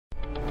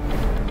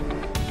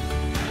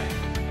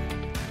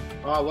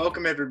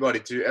Welcome everybody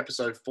to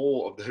episode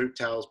 4 of the Hoop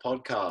Tales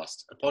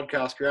podcast, a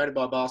podcast created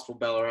by Basketball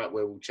Ballarat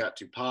where we'll chat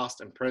to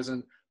past and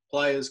present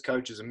players,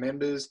 coaches and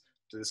members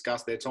to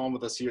discuss their time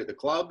with us here at the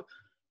club,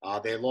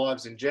 their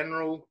lives in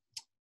general.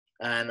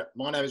 And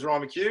my name is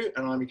Ryan McKew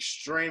and I'm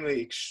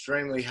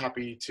extremely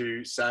happy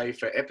to say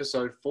for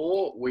episode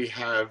 4, we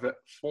have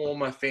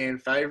former fan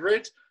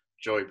favourite,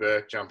 Joy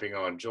Burke jumping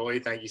on. Joy,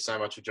 thank you so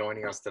much for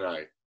joining us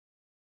today.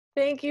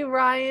 Thank you,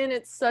 Ryan.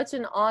 It's such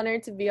an honor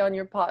to be on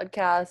your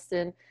podcast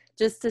and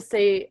just to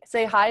say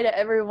hi to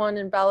everyone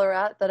in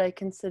Ballarat that I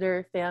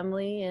consider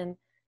family and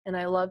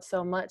I love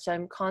so much.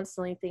 I'm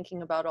constantly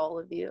thinking about all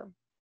of you.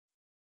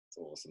 That's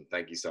awesome.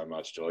 Thank you so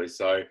much, Joy.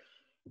 So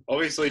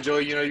obviously, Joy,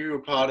 you were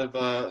part of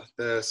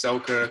the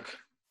Selkirk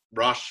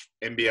Rush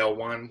NBL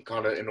 1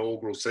 kind of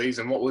inaugural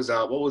season. What was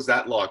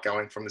that like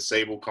going from the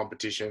Siebel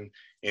competition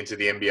into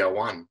the NBL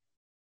 1?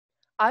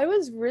 I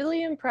was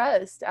really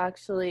impressed,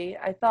 actually.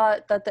 I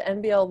thought that the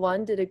NBL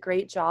 1 did a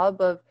great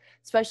job of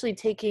especially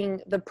taking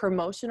the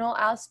promotional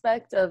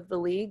aspect of the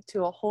league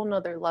to a whole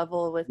nother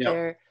level with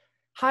their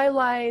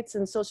highlights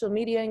and social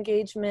media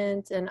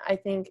engagement. And I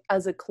think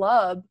as a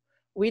club,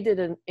 we did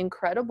an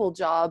incredible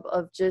job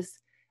of just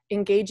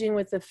engaging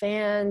with the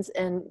fans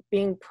and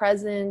being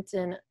present.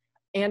 And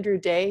Andrew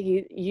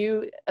Day,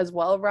 you as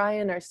well,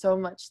 Ryan, are so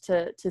much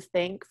to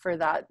thank for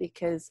that,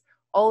 because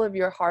all of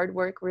your hard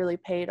work really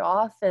paid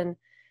off.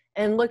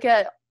 And look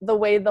at the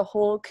way the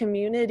whole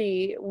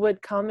community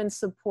would come and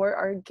support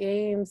our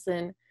games.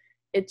 And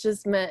it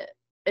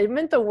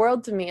meant the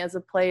world to me as a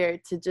player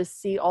to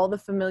just see all the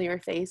familiar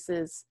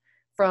faces,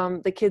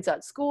 from the kids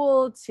at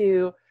school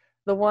to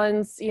the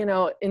ones,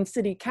 in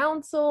city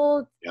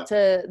council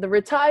to the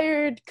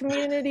retired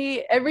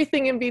community,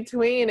 everything in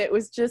between. It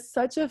was just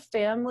such a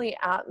family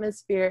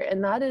atmosphere.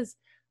 And that is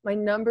my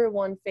number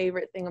one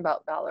favorite thing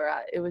about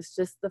Ballarat. It was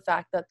just the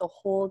fact that the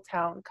whole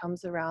town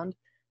comes around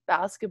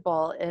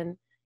basketball and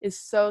is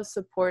so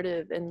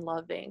supportive and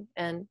loving.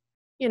 And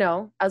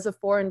as a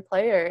foreign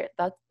player,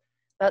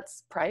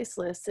 that's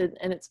priceless,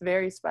 and it's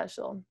very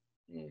special.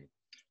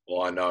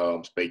 Well, I know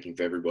I'm speaking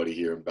for everybody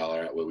here in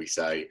Ballarat where we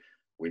say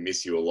we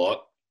miss you a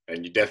lot,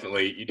 and you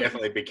definitely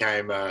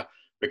became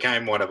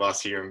one of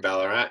us here in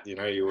Ballarat.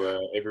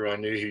 Everyone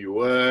knew who you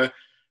were,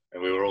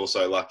 and we were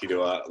also lucky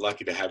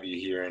to have you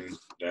here,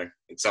 and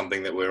it's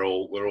something that we're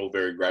all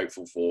very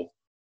grateful for.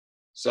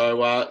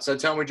 So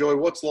tell me, Joy,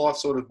 what's life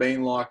sort of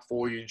been like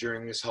for you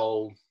during this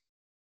whole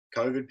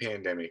COVID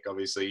pandemic?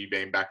 Obviously, you've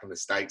been back in the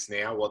States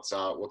now. What's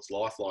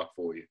life like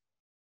for you?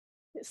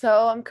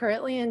 So I'm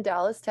currently in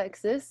Dallas,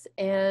 Texas,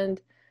 and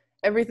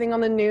everything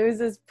on the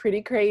news is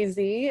pretty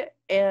crazy.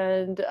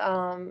 And,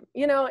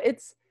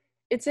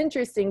 it's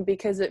interesting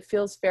because it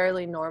feels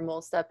fairly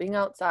normal stepping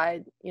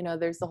outside.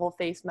 There's the whole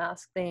face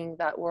mask thing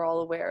that we're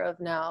all aware of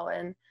now.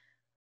 And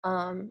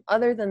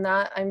other than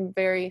that, I'm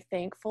very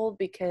thankful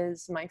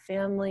because my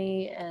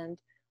family and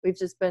we've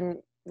just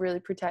been really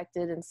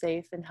protected and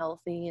safe and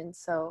healthy. And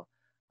so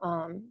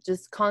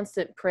just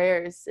constant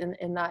prayers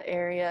in that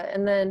area.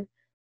 And then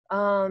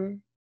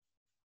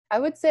I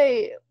would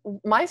say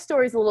my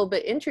story is a little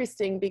bit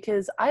interesting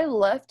because I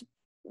left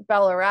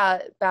Ballarat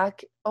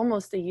back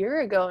almost a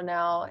year ago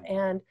now.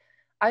 And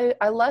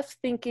I left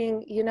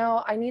thinking,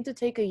 I need to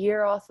take a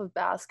year off of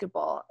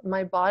basketball.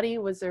 My body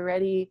was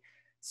already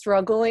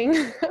struggling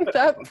at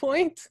that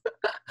point.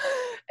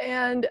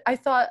 And I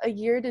thought a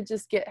year to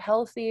just get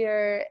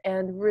healthier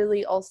and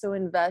really also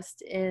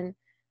invest in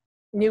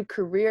new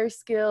career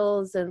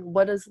skills and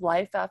what does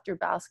life after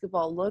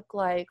basketball look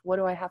like? What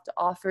do I have to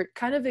offer?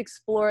 Kind of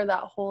explore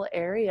that whole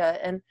area.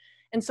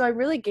 And so I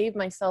really gave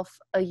myself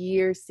a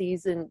year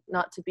season,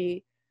 not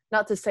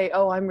to say,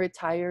 oh, I'm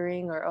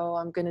retiring or, oh,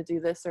 I'm going to do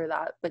this or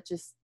that, but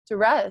just to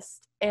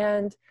rest.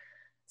 And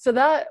so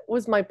that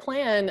was my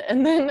plan.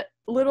 And then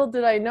little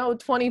did I know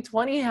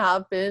 2020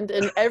 happened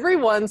and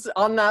everyone's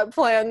on that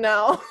plan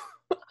now.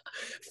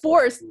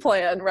 Forced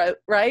plan, right?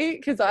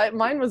 Because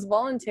mine was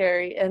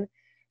voluntary. And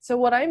so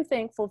what I'm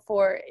thankful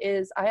for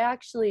is I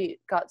actually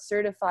got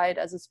certified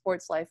as a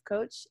sports life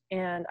coach,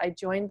 and I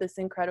joined this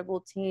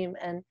incredible team,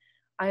 and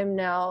I'm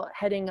now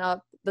heading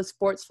up the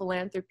sports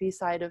philanthropy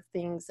side of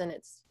things. And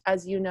it's,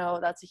 as you know,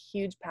 that's a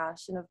huge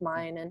passion of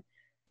mine. And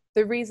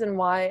the reason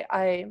why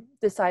I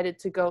decided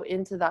to go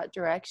into that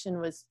direction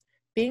was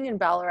being in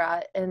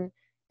Ballarat, and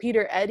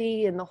Peter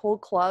Eddy and the whole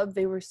club,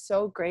 they were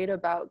so great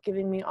about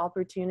giving me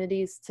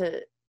opportunities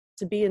to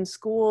be in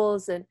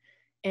schools.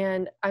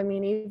 And I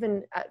mean,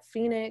 even at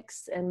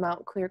Phoenix and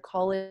Mount Clear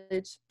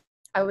College,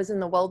 I was in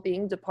the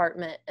well-being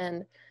department,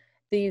 and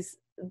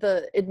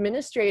the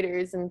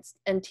administrators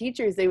and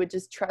teachers, they would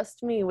just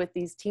trust me with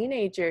these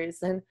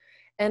teenagers.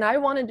 And I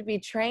wanted to be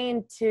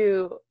trained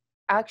to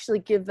actually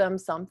give them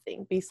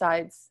something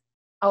besides,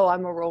 oh,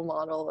 I'm a role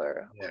model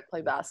or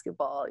play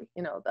basketball,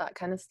 that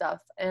kind of stuff.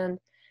 And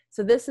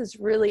so this is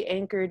really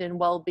anchored in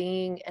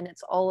well-being, and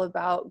it's all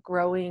about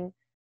growing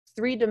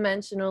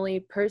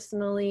three-dimensionally,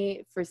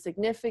 personally for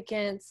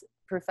significance,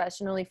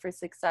 professionally for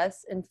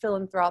success, and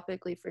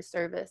philanthropically for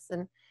service,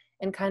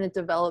 and kind of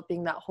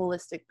developing that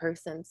holistic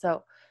person.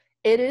 So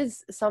it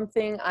is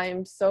something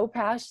I'm so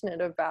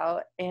passionate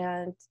about.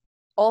 And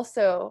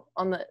also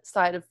on the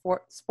side of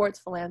sports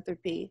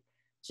philanthropy,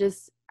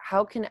 just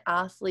how can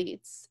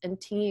athletes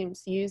and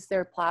teams use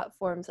their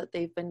platforms that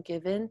they've been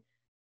given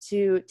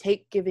to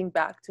take giving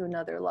back to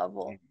another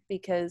level?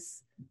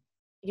 Because,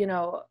 you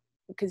know,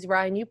 because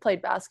Ryan, you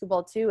played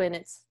basketball too, and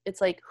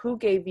it's like, who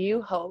gave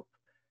you hope,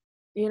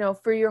 you know,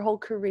 for your whole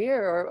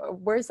career, or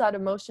where's that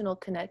emotional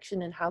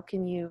connection, and how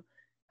can you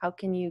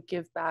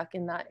give back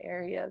in that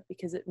area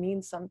because it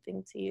means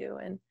something to you?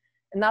 And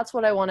that's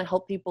what I want to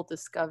help people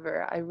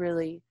discover.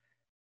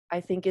 I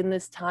think in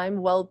this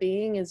time,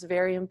 well-being is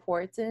very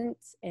important,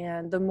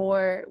 and the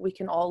more we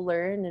can all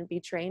learn and be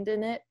trained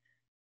in it,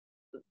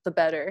 the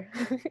better.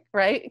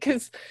 Right?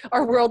 Because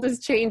our world is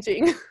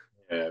changing.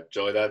 Yeah,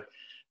 Joy, that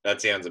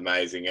sounds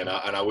amazing, and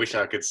I wish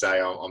I could say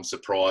I'm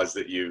surprised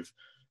that you've,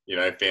 you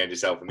know, found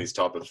yourself in this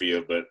type of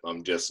field, but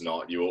I'm just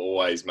not. You were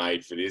always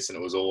made for this, and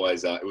it was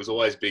always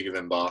bigger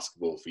than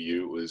basketball for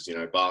you. It was, you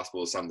know,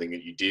 basketball is something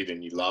that you did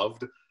and you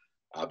loved,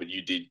 but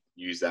you did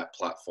use that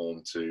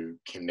platform to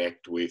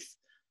connect with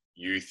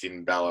youth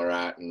in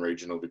Ballarat and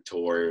regional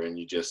Victoria, and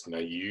you just, you know,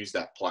 you use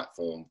that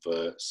platform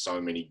for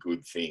so many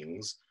good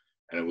things,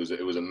 and it was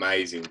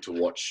amazing to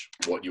watch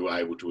what you were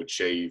able to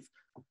achieve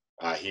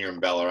here in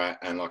Ballarat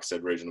and, like I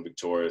said, regional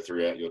Victoria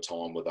throughout your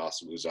time with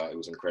us. It was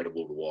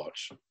incredible to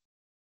watch.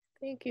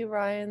 Thank you,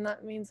 Ryan.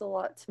 That means a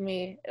lot to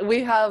me. We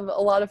have a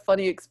lot of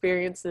funny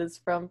experiences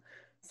from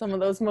some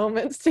of those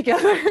moments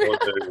together.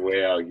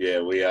 We are.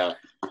 Yeah,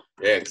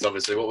 because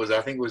obviously,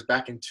 I think it was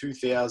back in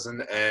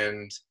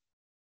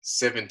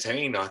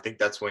 2017. I think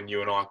that's when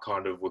you and I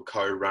kind of were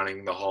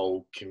co-running the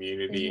whole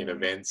community and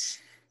events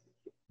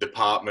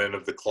department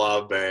of the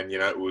club, and, you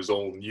know, it was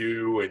all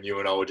new, and you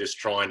and I were just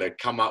trying to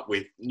come up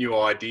with new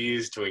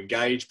ideas to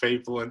engage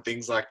people and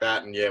things like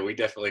that. And yeah, we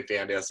definitely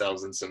found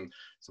ourselves in some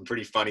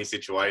pretty funny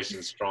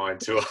situations trying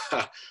to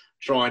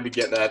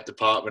get that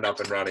department up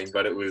and running,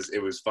 but it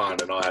was fun,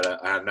 and I had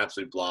an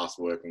absolute blast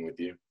working with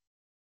you.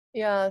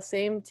 Yeah,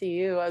 same to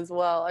you as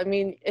well. I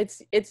mean,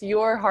 it's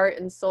your heart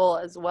and soul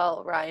as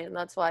well, Ryan.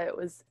 That's why it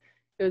was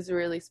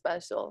really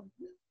special.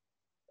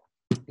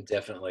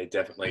 Definitely.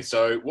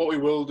 So what we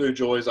will do,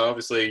 Joy, is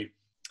obviously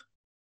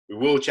we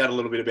will chat a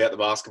little bit about the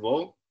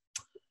basketball,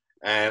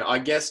 and I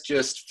guess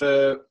just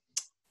for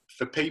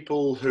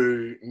people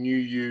who knew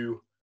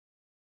you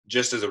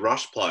just as a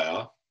Rush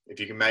player, if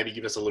you can maybe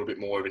give us a little bit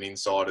more of an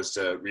insight as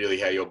to really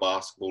how your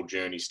basketball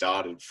journey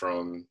started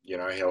from, you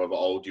know, however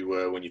old you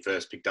were when you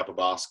first picked up a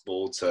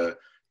basketball to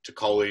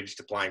college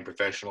to playing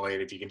professionally,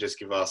 and if you can just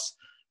give us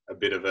a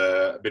bit of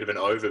an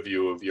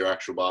overview of your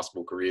actual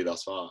basketball career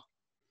thus far.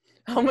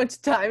 How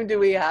much time do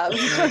we have?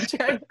 I'm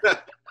trying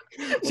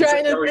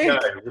Trying to think.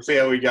 We'll see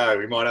how we go.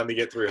 We might only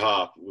get through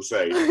half. We'll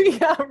see.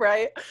 Yeah,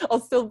 right.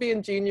 I'll still be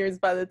in juniors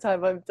by the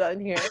time I'm done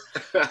here.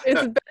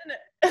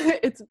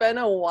 It's been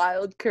a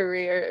wild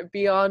career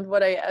beyond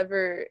what I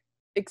ever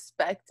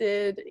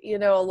expected. You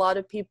know, a lot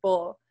of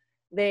people,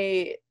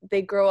 they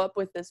grow up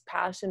with this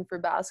passion for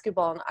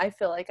basketball, and I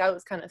feel like I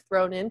was kind of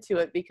thrown into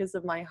it because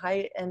of my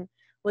height. And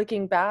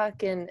looking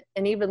back and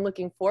even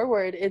looking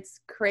forward,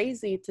 it's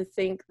crazy to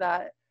think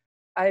that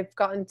I've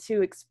gotten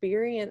to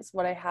experience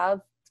what I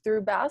have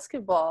through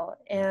basketball,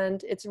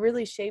 and it's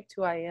really shaped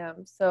who I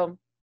am. So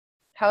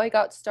how I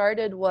got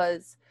started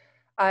was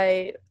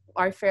our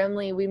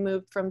family, we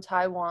moved from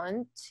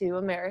Taiwan to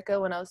America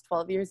when I was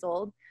 12 years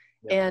old.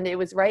 Yep. And it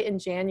was right in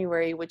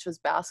January, which was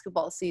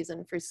basketball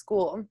season for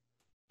school.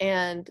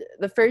 And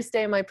the first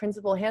day, my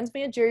principal hands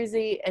me a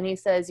jersey and he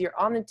says, "You're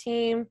on the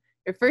team.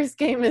 Your first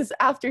game is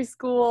after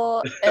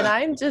school." And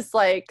I'm just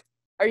like,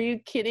 are you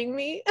kidding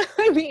me?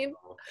 I mean,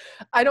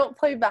 I don't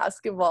play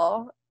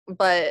basketball,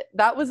 but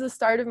that was the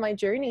start of my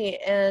journey.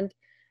 And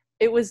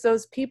it was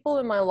those people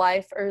in my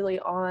life early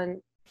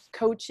on,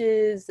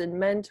 coaches and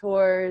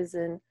mentors,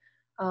 and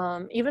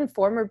even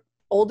former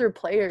older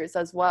players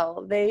as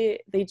well.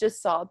 They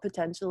just saw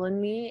potential in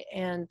me,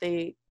 and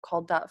they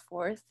called that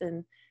forth.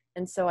 And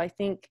so I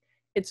think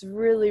it's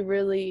really,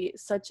 really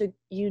such a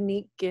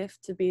unique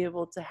gift to be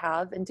able to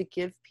have and to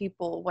give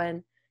people.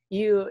 When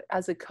you,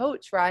 as a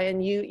coach,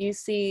 Ryan, you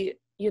see,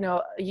 you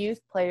know, a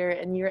youth player,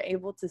 and you're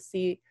able to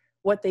see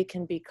what they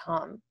can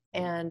become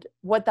and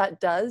what that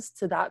does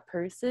to that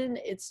person.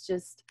 It's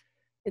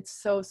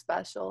so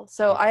special.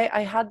 So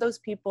I had those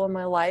people in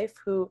my life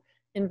who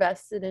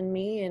invested in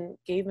me and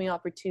gave me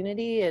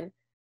opportunity and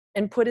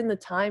put in the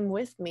time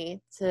with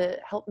me to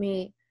help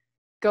me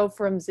go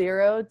from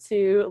zero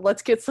to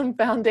let's get some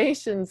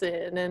foundations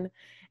in.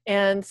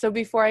 And so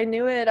before I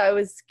knew it, I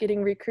was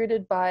getting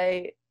recruited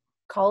by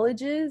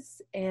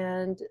colleges,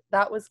 and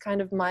that was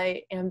kind of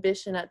my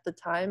ambition at the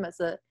time as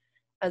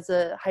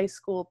a high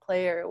school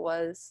player.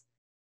 Was,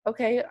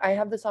 okay, I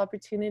have this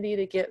opportunity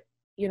to get,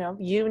 you know,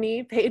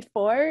 uni paid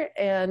for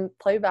and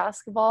play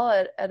basketball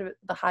at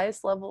the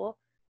highest level.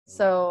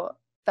 So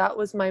that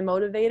was my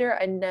motivator.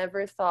 I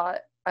never thought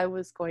I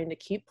was going to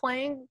keep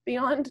playing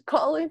beyond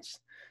college.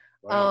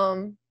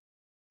 Wow.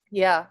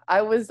 Yeah,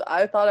 I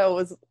thought I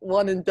was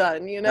one and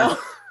done, you know.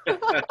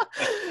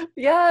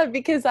 Yeah,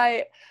 because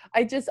I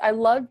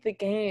loved the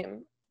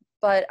game,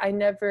 but I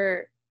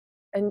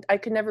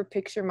could never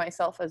picture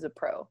myself as a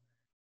pro.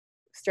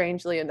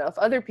 Strangely enough,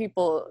 other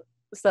people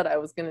said I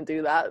was going to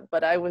do that,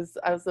 but I was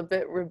a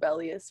bit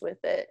rebellious with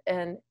it.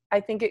 And I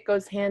think it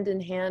goes hand in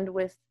hand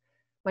with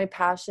my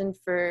passion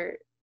for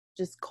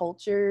just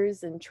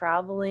cultures and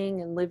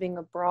traveling and living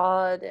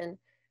abroad and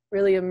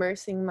really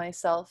immersing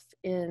myself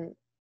in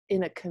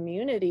a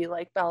community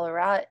like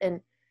Ballarat,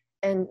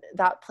 and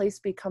that place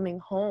becoming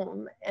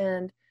home.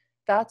 And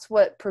that's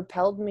what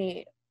propelled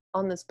me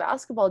on this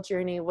basketball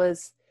journey,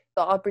 was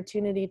the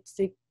opportunity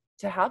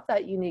to have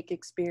that unique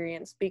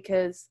experience.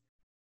 Because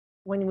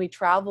when we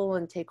travel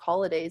and take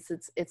holidays,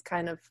 it's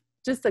kind of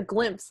just a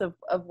glimpse of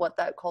what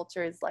that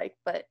culture is like.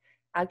 But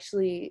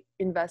actually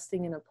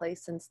investing in a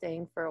place and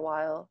staying for a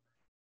while,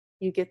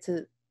 you get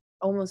to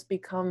almost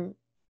become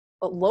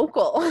a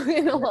local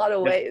in a lot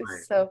of ways.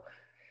 So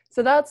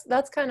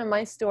that's kind of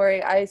my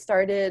story. I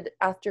started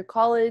after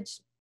college.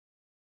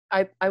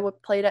 I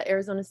played at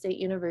Arizona State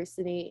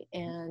University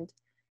and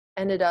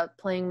ended up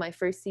playing my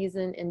first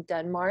season in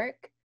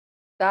Denmark.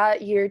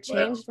 That year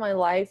changed my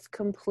life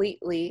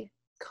completely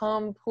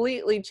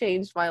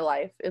changed my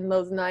life in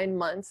those 9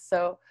 months.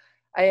 So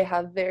I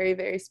have very,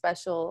 very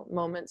special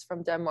moments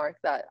from Denmark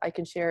that I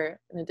can share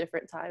in a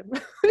different time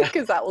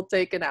because that will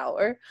take an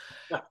hour.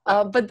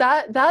 But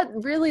that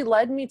really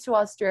led me to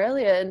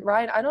Australia. And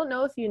Ryan, I don't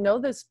know if you know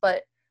this,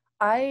 but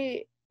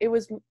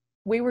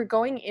we were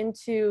going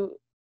into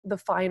the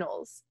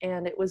finals,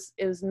 and it was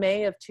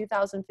May of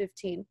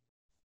 2015.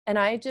 And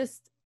I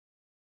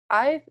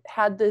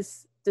had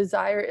this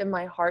desire in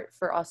my heart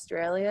for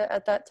Australia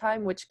at that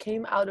time, which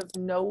came out of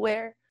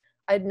nowhere.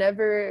 I'd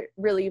never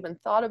really even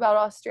thought about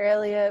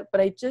Australia, but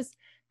I just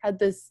had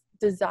this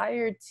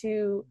desire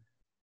to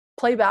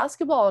play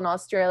basketball in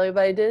Australia,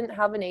 but I didn't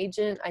have an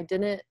agent. I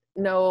didn't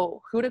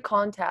know who to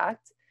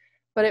contact,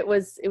 but it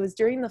was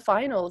during the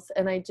finals,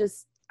 and I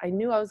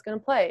knew I was going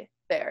to play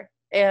there.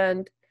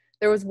 And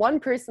there was one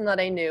person that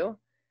I knew.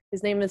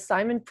 His name is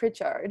Simon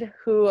Pritchard,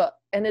 who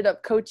ended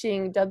up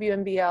coaching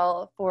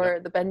WNBL for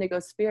the Bendigo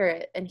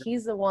Spirit. And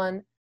he's the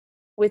one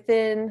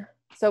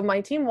so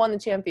my team won the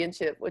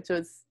championship, which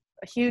was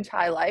a huge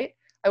highlight.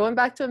 I went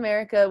back to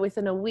America.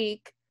 Within a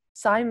week,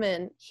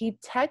 Simon, he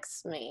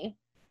texts me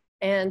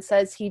and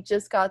says he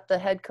just got the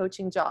head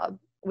coaching job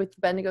with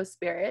the Bendigo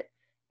Spirit.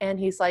 And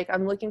he's like,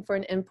 I'm looking for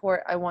an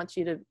import. I want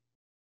you to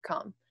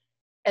come.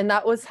 And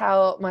that was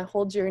how my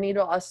whole journey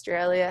to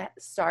Australia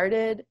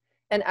started.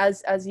 And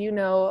as you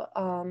know,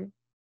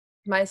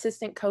 my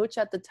assistant coach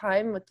at the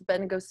time with the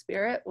Bendigo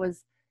Spirit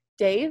was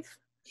Dave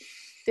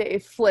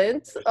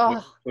Flint.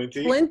 Oh,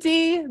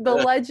 Flinty, the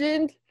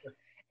legend.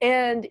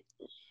 And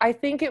I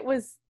think it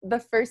was the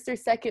first or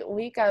second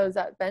week I was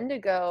at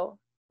Bendigo,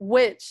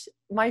 which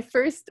my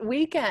first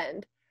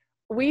weekend,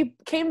 we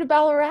came to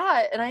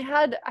Ballarat, and I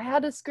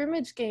had a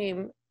scrimmage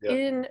game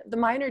in the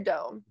Minor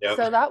Dome.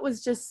 So that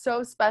was just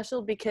so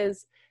special,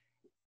 because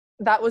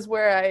that was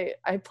where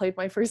I played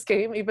my first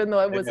game, even though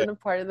I wasn't a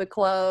part of the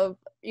club,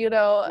 you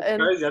know. That's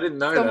crazy. I didn't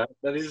know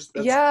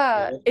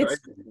that. It's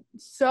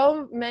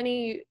so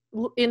many,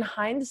 in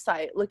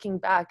hindsight, looking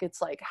back,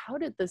 it's like, how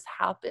did this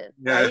happen?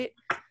 Right?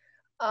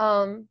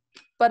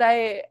 But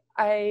I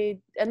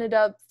ended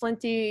up,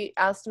 Flinty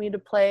asked me to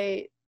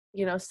play,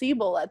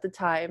 Siebel at the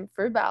time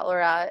for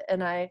Ballarat,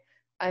 and I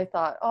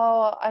thought,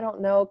 oh, I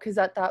don't know, because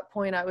at that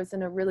point I was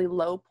in a really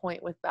low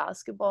point with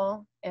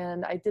basketball,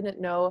 and I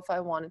didn't know if I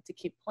wanted to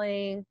keep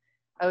playing.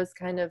 I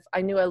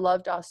knew I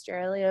loved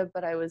Australia,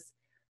 but I was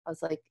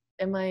like,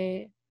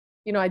 I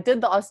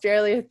did the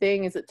Australia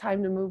thing. Is it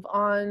time to move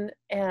on?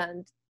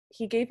 And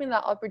he gave me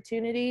that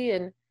opportunity,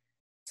 and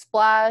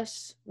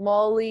Splash,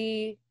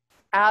 Molly,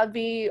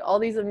 Abby, all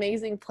these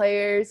amazing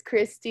players,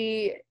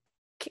 Christy,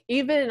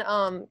 even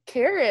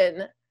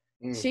Karen.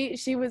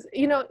 She was,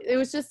 it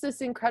was just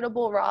this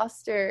incredible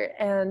roster,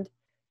 and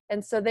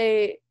so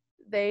I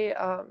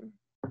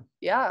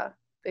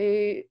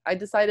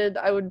decided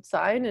I would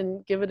sign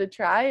and give it a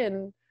try,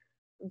 and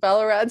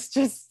Ballarat's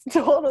just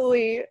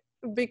totally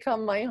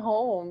become my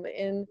home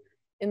in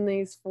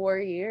these 4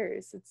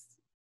 years. It's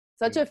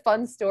such a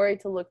fun story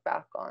to look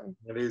back on.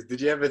 It is. Did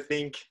you ever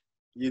think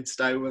you'd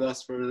stay with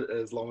us for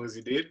as long as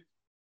you did?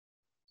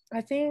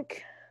 I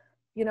think,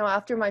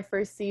 after my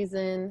first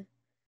season,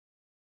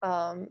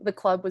 the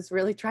club was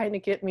really trying to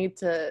get me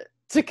to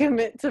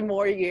commit to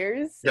more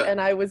years.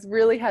 And I was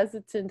really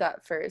hesitant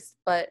at first,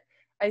 but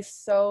I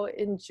so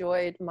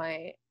enjoyed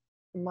my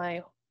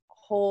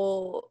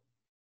whole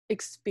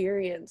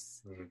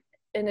experience.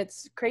 And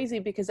it's crazy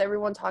because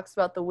everyone talks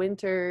about the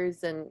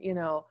winters and,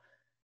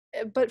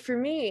 but for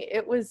me,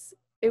 it was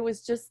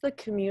just the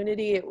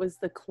community. It was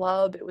the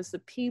club. It was the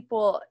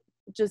people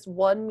just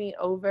won me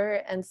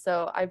over. And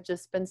so I've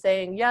just been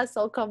saying, yes,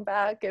 I'll come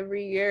back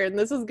every year. And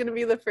this is going to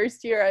be the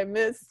first year I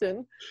missed,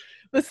 and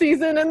the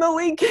season and the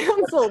league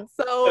canceled.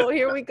 So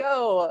here we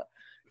go.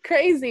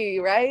 Crazy,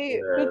 right?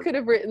 Who could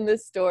have written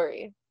this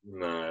story?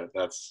 No,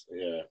 that's,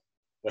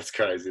 That's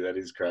crazy. That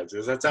is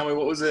crazy. So tell me,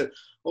 what was it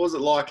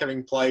like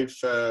having played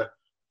for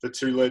the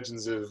two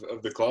legends of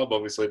the club,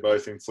 obviously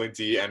both in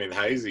Flinty and in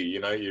Hazy? You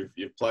know,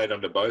 you've played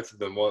under both of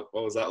them. What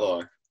was that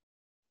like?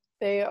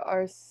 They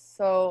are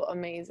so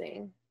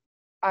amazing.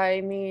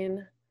 I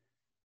mean,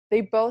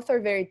 they both are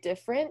very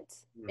different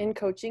in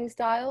coaching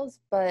styles,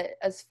 but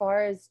as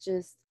far as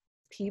just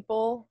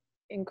people,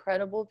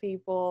 incredible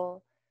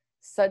people,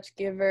 such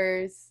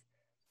givers,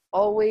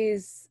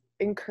 always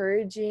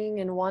encouraging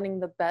and wanting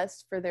the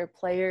best for their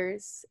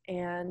players,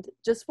 and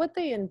just what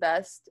they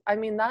invest. I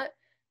mean, that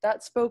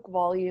spoke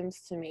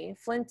volumes to me.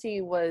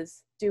 Flinty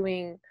was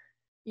doing,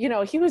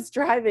 he was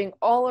driving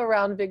all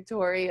around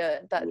Victoria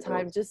at that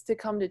time just to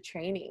come to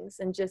trainings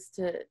and just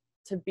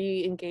to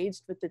be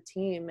engaged with the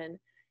team. And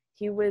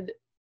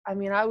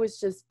I was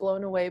just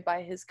blown away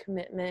by his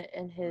commitment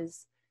and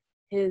his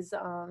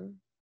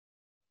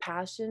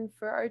passion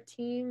for our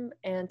team,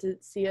 and to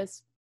see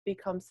us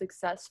become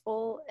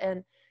successful.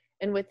 And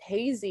with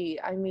Hazy,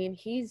 I mean,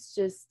 he's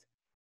just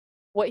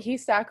what he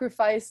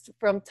sacrificed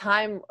from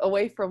time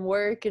away from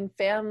work and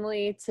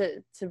family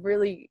to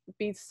really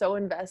be so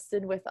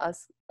invested with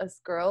us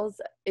girls.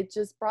 It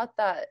just brought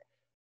that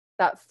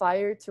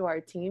fire to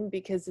our team,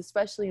 because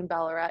especially in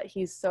Ballarat,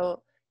 he's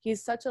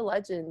such a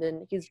legend,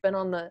 and he's been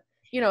on the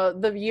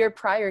year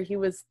prior he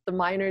was the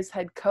minors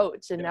head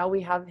coach, and now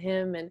we have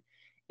him. And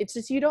it's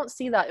just, you don't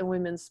see that in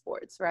women's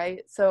sports,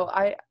 right? So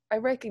I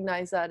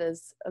recognize that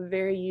as a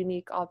very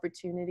unique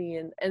opportunity,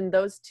 and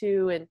those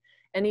two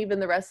and even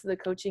the rest of the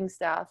coaching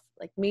staff,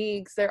 like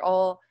Meeks, they're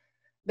all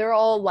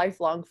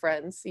lifelong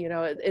friends.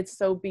 It's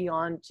so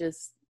beyond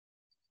just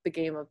the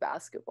game of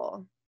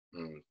basketball.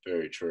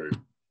 Very true.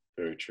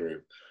 Very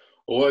true.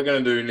 Well, what we're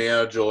going to do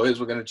now, Joy, is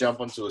we're going to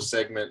jump onto a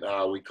segment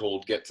we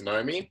called Get to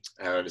Know Me.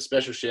 And a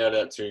special shout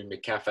out to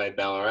McCafe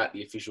Ballarat,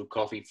 the official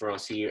coffee for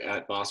us here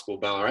at Basketball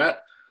Ballarat.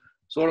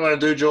 So what I'm going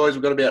to do, Joy, is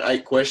we've got about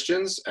 8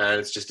 questions, and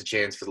it's just a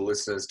chance for the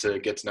listeners to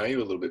get to know you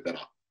a little bit better.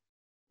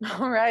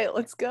 All right,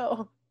 let's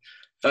go.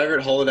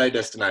 Favorite holiday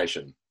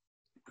destination?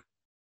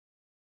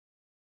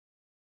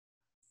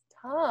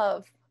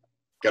 Tough.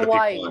 Gotta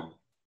Hawaii. pick one.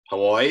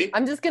 Hawaii?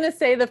 I'm just going to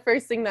say the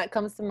first thing that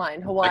comes to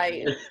mind,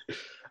 Hawaii.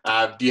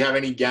 Do you have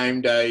any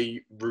game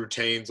day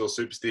routines or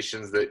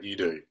superstitions that you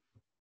do?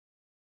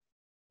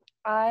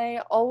 I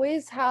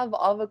always have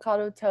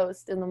avocado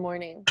toast in the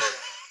morning.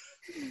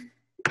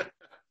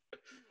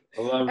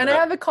 I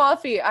have a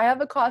coffee. I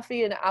have a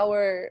coffee an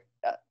hour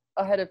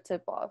ahead of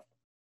tip-off.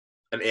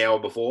 An hour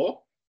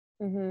before?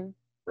 Mm-hmm.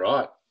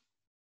 Right.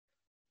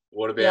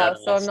 What about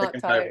so I'm not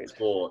tired. Favorite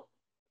sport?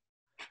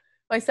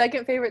 My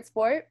second favorite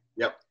sport?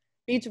 Yep.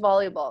 Beach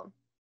volleyball.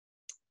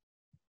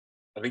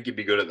 I think you'd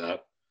be good at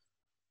that.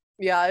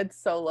 Yeah, I'd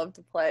so love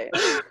to play.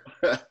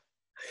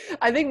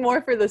 I think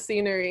more for the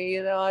scenery,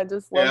 I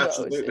just love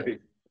the ocean.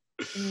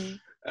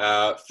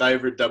 Mm-hmm.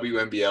 Favorite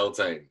WNBL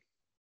team?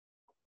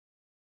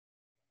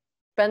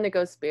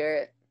 Bendigo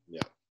Spirit.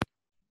 Yeah.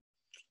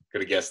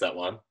 Could have guessed that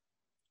one.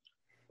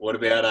 What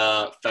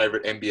about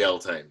favorite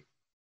NBL team?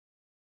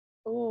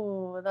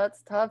 Ooh,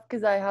 that's tough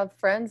because I have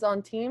friends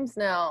on teams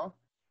now.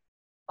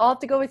 I'll have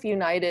to go with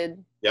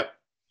United. Yep.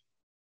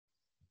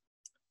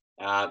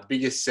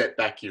 Biggest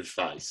setback you've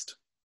faced?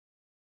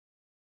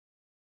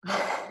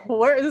 I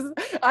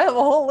have a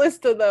whole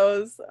list of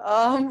those.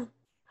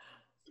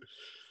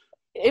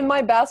 In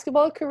my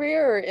basketball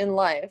career or in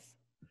life?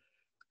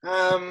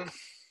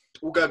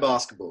 We'll go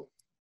basketball.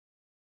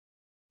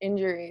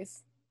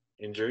 Injuries.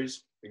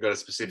 Injuries? You got a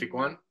specific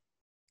one?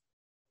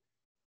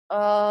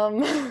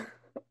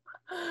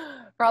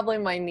 Probably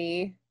my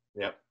knee.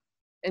 Yep.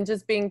 And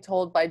just being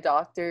told by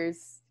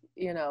doctors,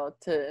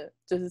 to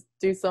just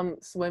do some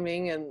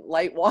swimming and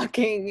light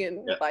walking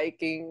and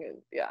biking.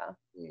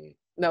 And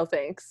no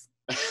thanks.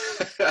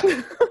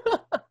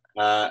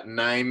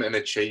 Name an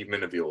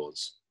achievement of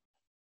yours.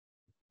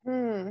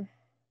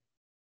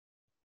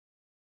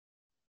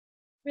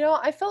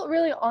 I felt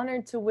really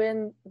honored to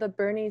win the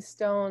Bernie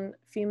Stone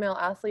Female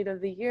Athlete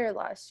of the Year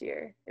last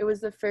year. It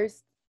was the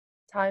first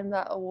time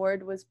that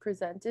award was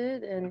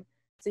presented, and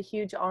it's a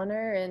huge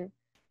honor. And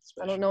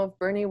I don't know if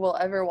Bernie will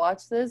ever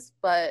watch this,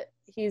 but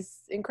he's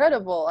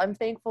incredible. I'm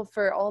thankful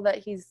for all that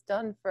he's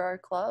done for our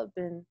club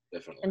and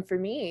for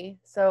me.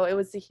 So it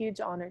was a huge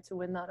honor to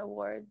win that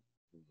award.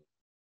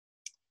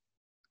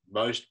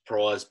 Most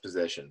prized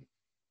possession?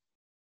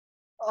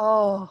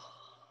 Oh.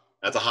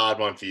 That's a hard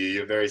one for you.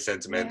 You're very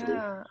sentimental.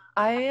 Yeah,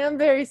 I am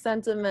very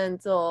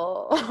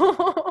sentimental.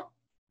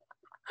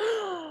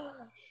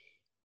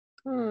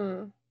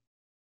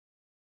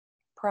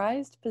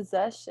 Prized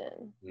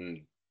possession.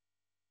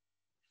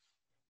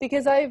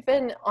 Because I've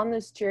been on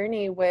this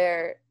journey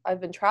where I've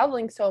been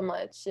traveling so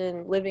much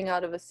and living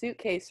out of a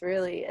suitcase,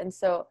 really. And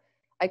so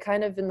I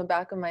kind of, in the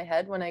back of my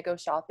head, when I go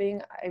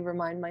shopping, I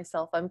remind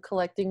myself I'm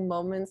collecting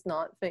moments,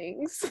 not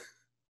things.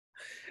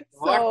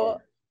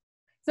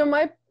 So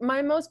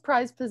my most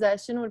prized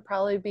possession would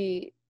probably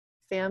be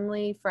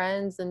family,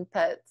 friends, and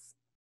pets.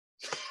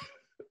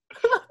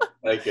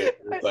 Take it.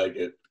 We'll take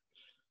it.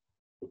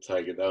 We'll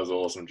take it. That was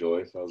awesome,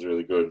 Joy. That was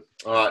really good.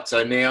 All right.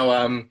 So now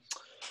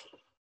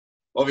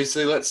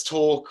obviously, let's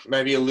talk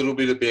maybe a little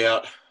bit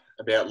about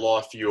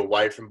life for you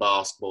away from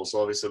basketball. So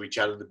obviously, we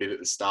chatted a bit at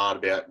the start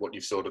about what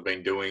you've sort of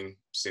been doing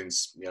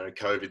since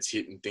COVID's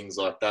hit and things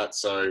like that.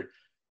 So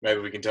maybe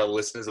we can tell the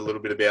listeners a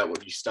little bit about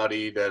what you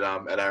studied at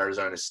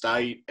Arizona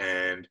State,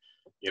 and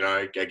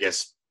I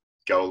guess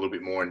go a little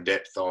bit more in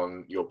depth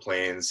on your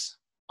plans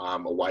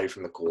away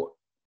from the court.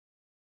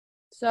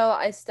 So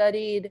I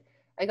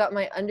got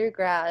my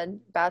undergrad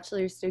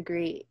bachelor's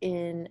degree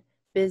in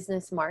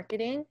business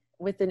marketing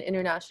with an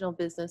international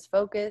business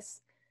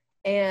focus.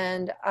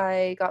 And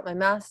I got my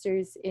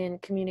master's in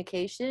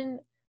communication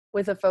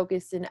with a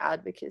focus in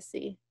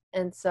advocacy.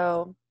 And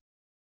so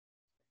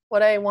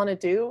what I want to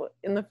do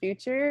in the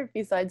future,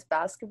 besides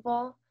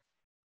basketball,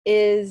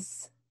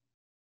 is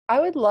I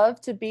would love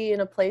to be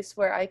in a place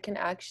where I can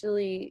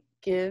actually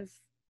give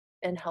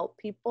and help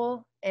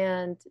people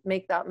and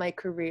make that my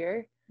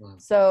career.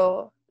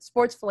 So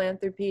sports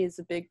philanthropy is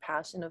a big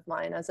passion of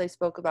mine, as I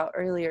spoke about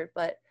earlier.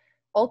 But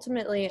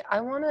ultimately,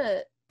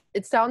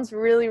 it sounds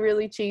really,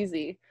 really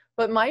cheesy,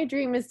 but my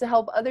dream is to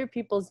help other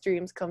people's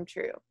dreams come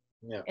true.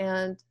 Yeah.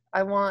 And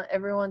I want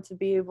everyone to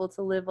be able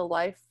to live a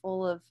life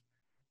full of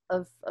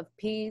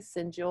peace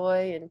and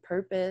joy and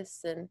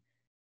purpose, and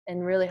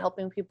really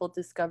helping people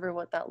discover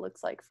what that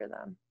looks like for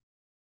them.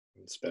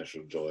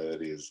 Special joy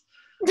that is.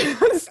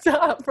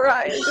 Stop,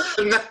 Ryan.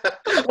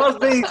 I was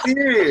being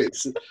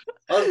serious.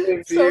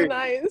 So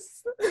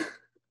nice.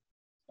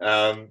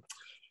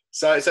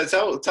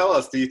 So tell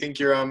us, do you think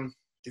you're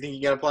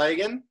gonna play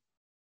again?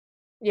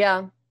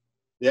 Yeah.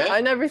 Yeah.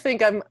 I never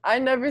think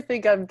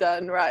I'm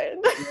done,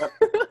 Ryan.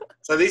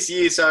 So this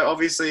year, so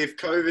obviously if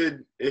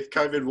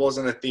COVID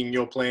wasn't a thing,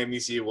 your plan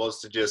this year was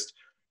to just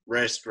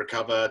rest,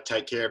 recover,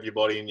 take care of your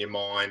body and your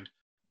mind,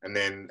 and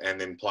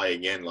then play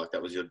again. Like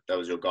that was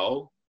your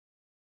goal?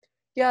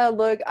 Yeah,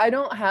 look, I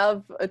don't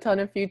have a ton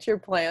of future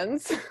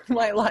plans.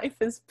 My life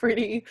is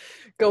pretty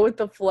go with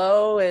the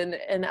flow, and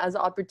as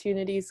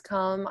opportunities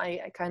come,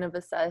 I kind of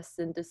assess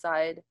and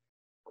decide,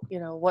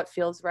 what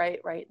feels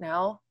right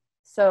now.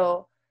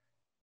 So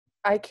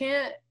I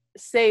can't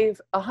say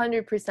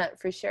 100%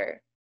 for sure.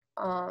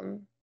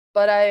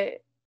 But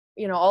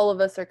all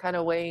of us are kind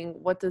of weighing,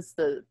 what does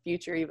the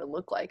future even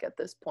look like at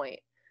this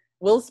point?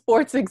 Will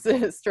sports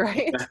exist,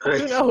 right?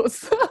 Who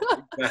knows?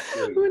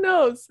 Exactly. Who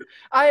knows?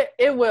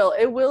 It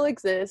will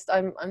exist.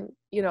 I'm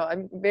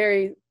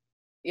very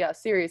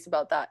serious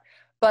about that.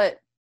 But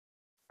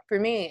for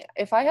me,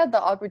 if I had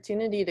the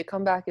opportunity to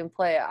come back and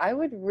play, I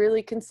would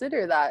really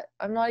consider that.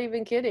 I'm not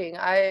even kidding.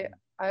 I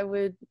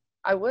would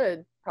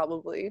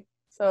probably.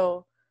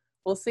 So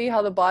we'll see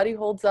how the body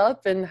holds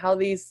up and how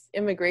these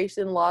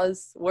immigration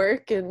laws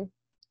work, and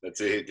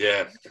that's it.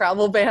 Yeah.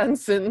 Travel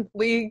bans and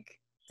league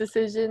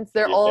decisions.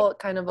 They're all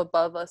kind of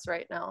above us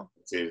right now.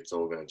 That's it. It's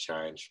all going to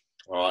change.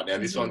 All right. Now,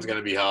 this one's going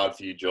to be hard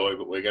for you, Joy,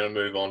 but we're going to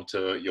move on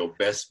to your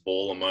best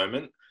baller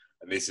moment.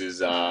 And this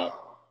is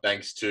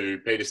thanks to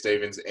Peter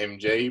Stevens,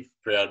 MG,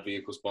 proud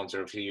vehicle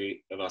sponsor of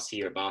us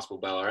here at Basketball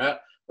Ballarat.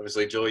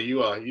 Obviously, Joy,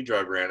 you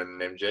drove around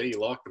in an MG. You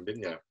liked them,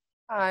 didn't you?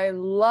 I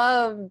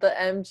love the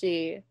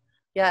MG.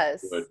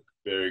 Yes. Good.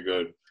 Very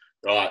good.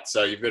 Right.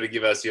 So you've got to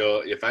give us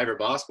your favourite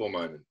basketball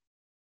moment.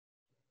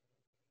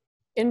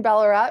 In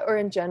Ballarat or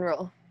in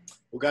general?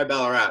 We'll go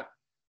Ballarat.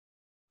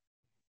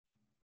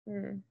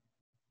 I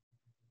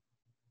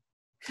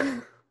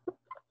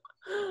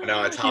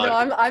know it's hard.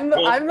 I'm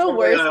the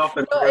worst. No,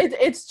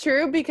 it's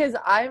true, because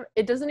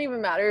it doesn't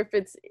even matter if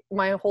it's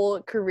my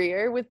whole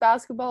career with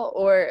basketball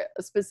or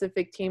a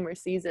specific team or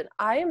season.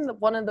 I am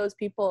one of those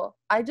people.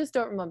 I just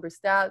don't remember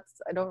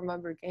stats. I don't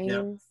remember games.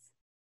 Yep.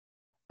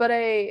 But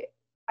I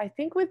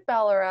think with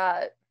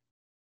Ballarat,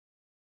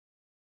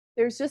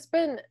 there's just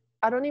been,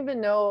 I don't even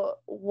know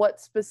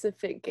what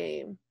specific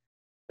game,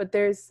 but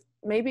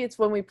maybe it's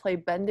when we play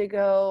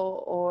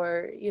Bendigo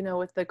or,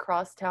 with the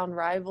crosstown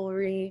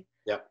rivalry.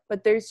 Yeah.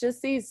 But there's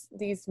just these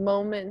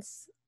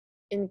moments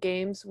in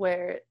games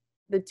where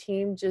the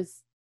team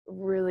just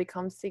really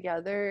comes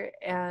together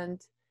and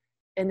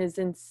is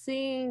in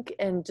sync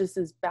and just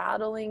is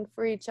battling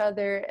for each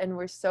other, and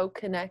we're so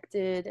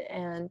connected,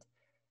 and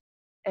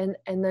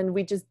then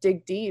we just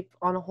dig deep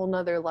on a whole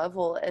nother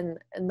level, and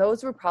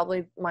those were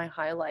probably my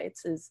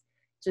highlights, is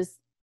just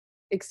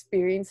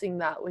experiencing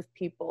that with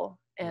people.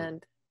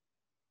 And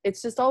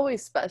it's just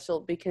always special,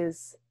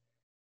 because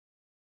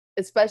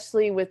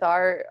especially with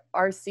our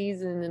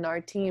season and our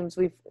teams,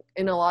 we've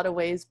in a lot of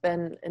ways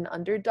been an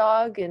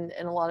underdog and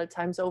a lot of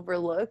times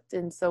overlooked.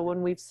 And so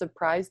when we've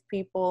surprised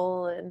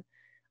people and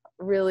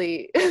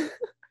really,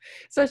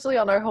 especially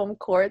on our home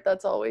court,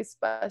 that's always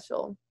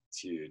special. It's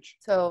huge.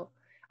 So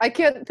I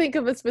can't think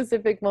of a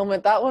specific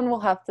moment. That one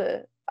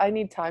I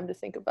need time to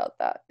think about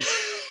that.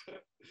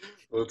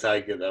 We'll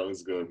take it. That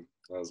was good.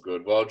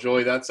 Well,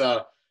 Joy,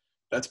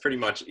 that's pretty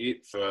much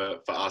it for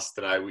us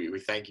today. We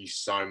thank you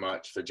so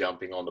much for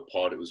jumping on the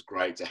pod. It was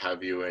great to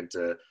have you and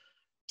to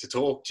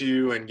talk to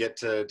you and get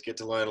to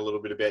learn a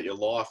little bit about your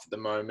life at the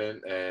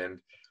moment. And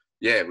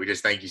yeah, we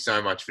just thank you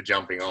so much for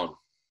jumping on.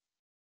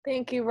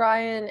 Thank you,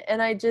 Ryan.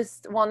 And I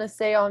just want to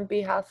say on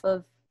behalf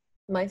of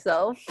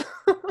myself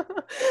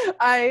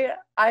I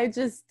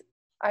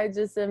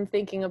just am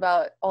thinking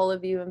about all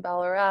of you in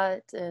Ballarat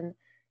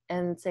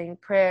and saying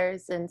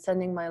prayers and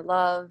sending my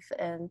love,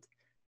 and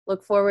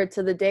look forward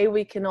to the day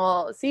we can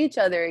all see each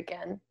other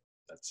again.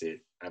 That's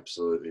it.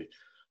 Absolutely.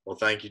 Well,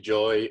 thank you,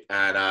 Joy.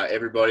 And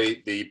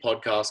everybody, the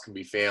podcast can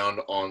be found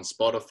on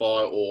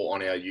Spotify or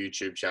on our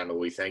YouTube channel.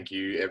 We thank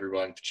you,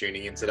 everyone, for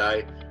tuning in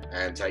today,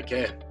 and take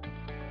care.